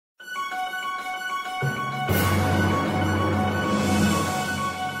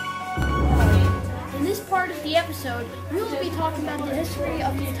part of the episode, we will be talking about the history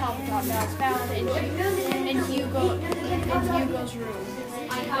of the automaton that was found in Hugo's room.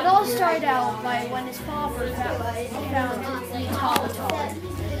 It all started out by when his father found the automaton.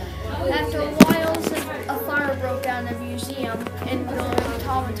 After a while, a fire broke down in the museum, and the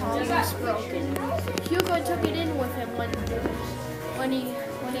automaton was broken. Hugo took it in with him when he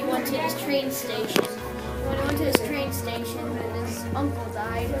went to his train station. When he went to his train station, and his uncle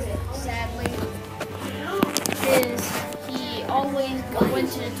died, sadly, he always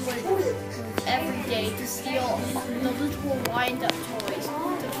went to the toy every day to steal the little wind-up toys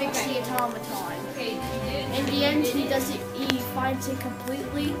to fix the automaton. In the end, he finds it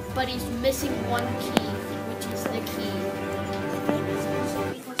completely, but he's missing one key, which is the key.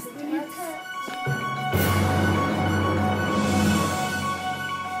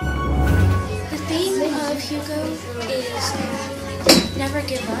 The theme of Hugo is never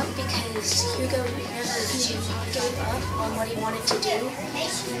give up, because Hugo never gave up on what he wanted to do.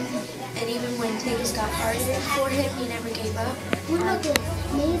 And even when things got harder for him, he never gave up on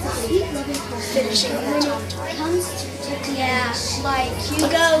finishing the automaton. Yeah, like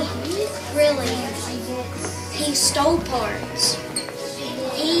Hugo, really, he stole parts.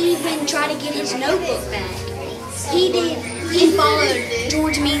 He even tried to get his notebook back. He followed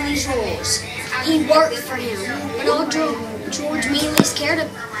George Mealy's rules. He worked for him. And all George Mealy's cared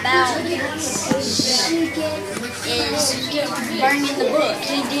about is burning the book.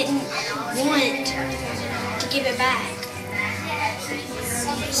 He didn't want to give it back.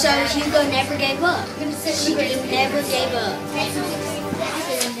 So Hugo never gave up. He never gave up.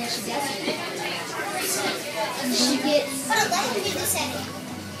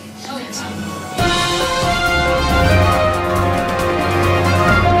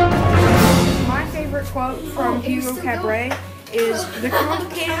 My favorite quote from Hugo Cabret is, "The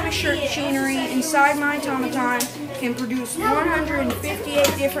complicated machinery inside my automaton can produce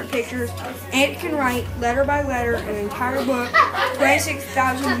 158 different pictures, and it can write, letter by letter, an entire book,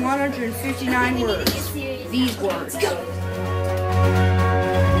 26,159 words. These words."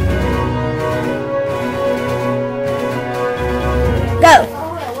 Go!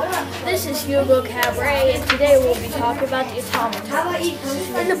 This is Hugo Cabret, and today we'll be talking about the automaton.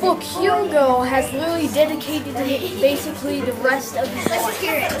 In the book, Hugo has literally dedicated basically the rest of his life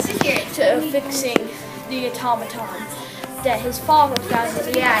to fixing the automaton that his father found in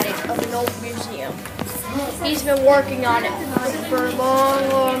the attic of an old museum. He's been working on it for a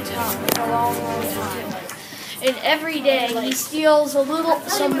long time. And every day he steals some more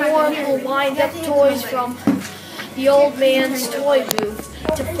little wind-up toys from the old man's toy booth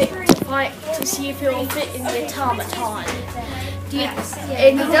to see if it will fit in the automaton.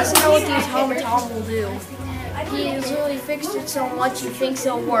 And he doesn't know what the automaton will do. He has really fixed it so much he thinks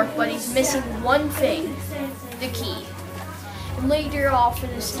it'll work, but he's missing one thing, the key. And later off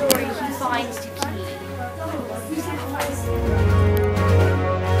in the story, he finds the key.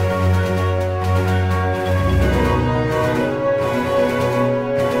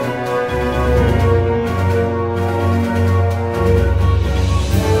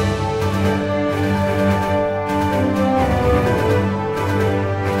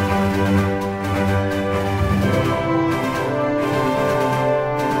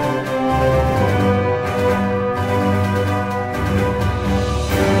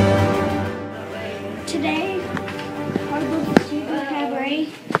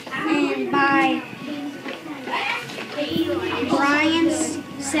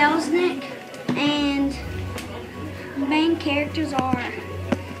 And the main characters are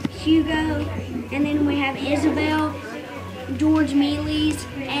Hugo, and then we have Isabel, George Mealy's,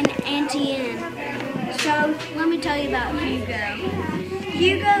 and Auntie Anne. So let me tell you about Hugo.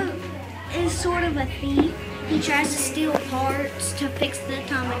 Hugo is sort of a thief. He tries to steal parts to fix the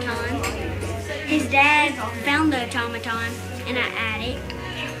automaton. His dad found the automaton in an attic.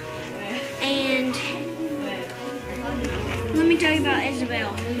 And let me tell you about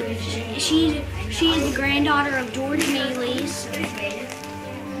Isabel. She is the granddaughter of George Mealy's,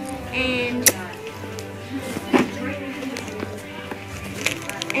 and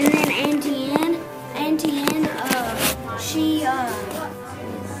then Auntie Anne,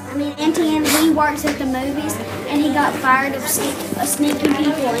 he works at the movies, and he got fired of sneaking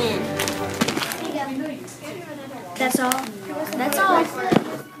people in. That's all. That's all.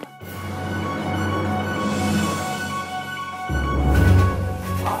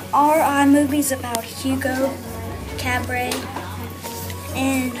 Our movie's about Hugo Cabret,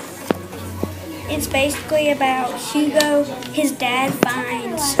 and it's basically about Hugo. His dad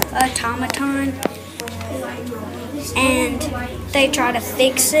finds an automaton, and they try to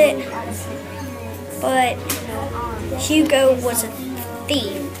fix it, but Hugo was a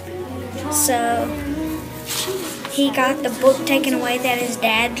thief. So he got the book taken away that his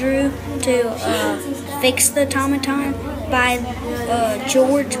dad drew to fix the automaton by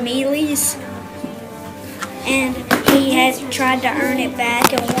George Mealy's, and he had tried to earn it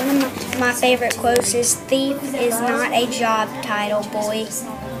back. And one of my favorite quotes is, "Thief is not a job title, boy.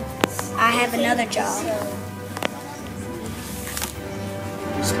 I have another job."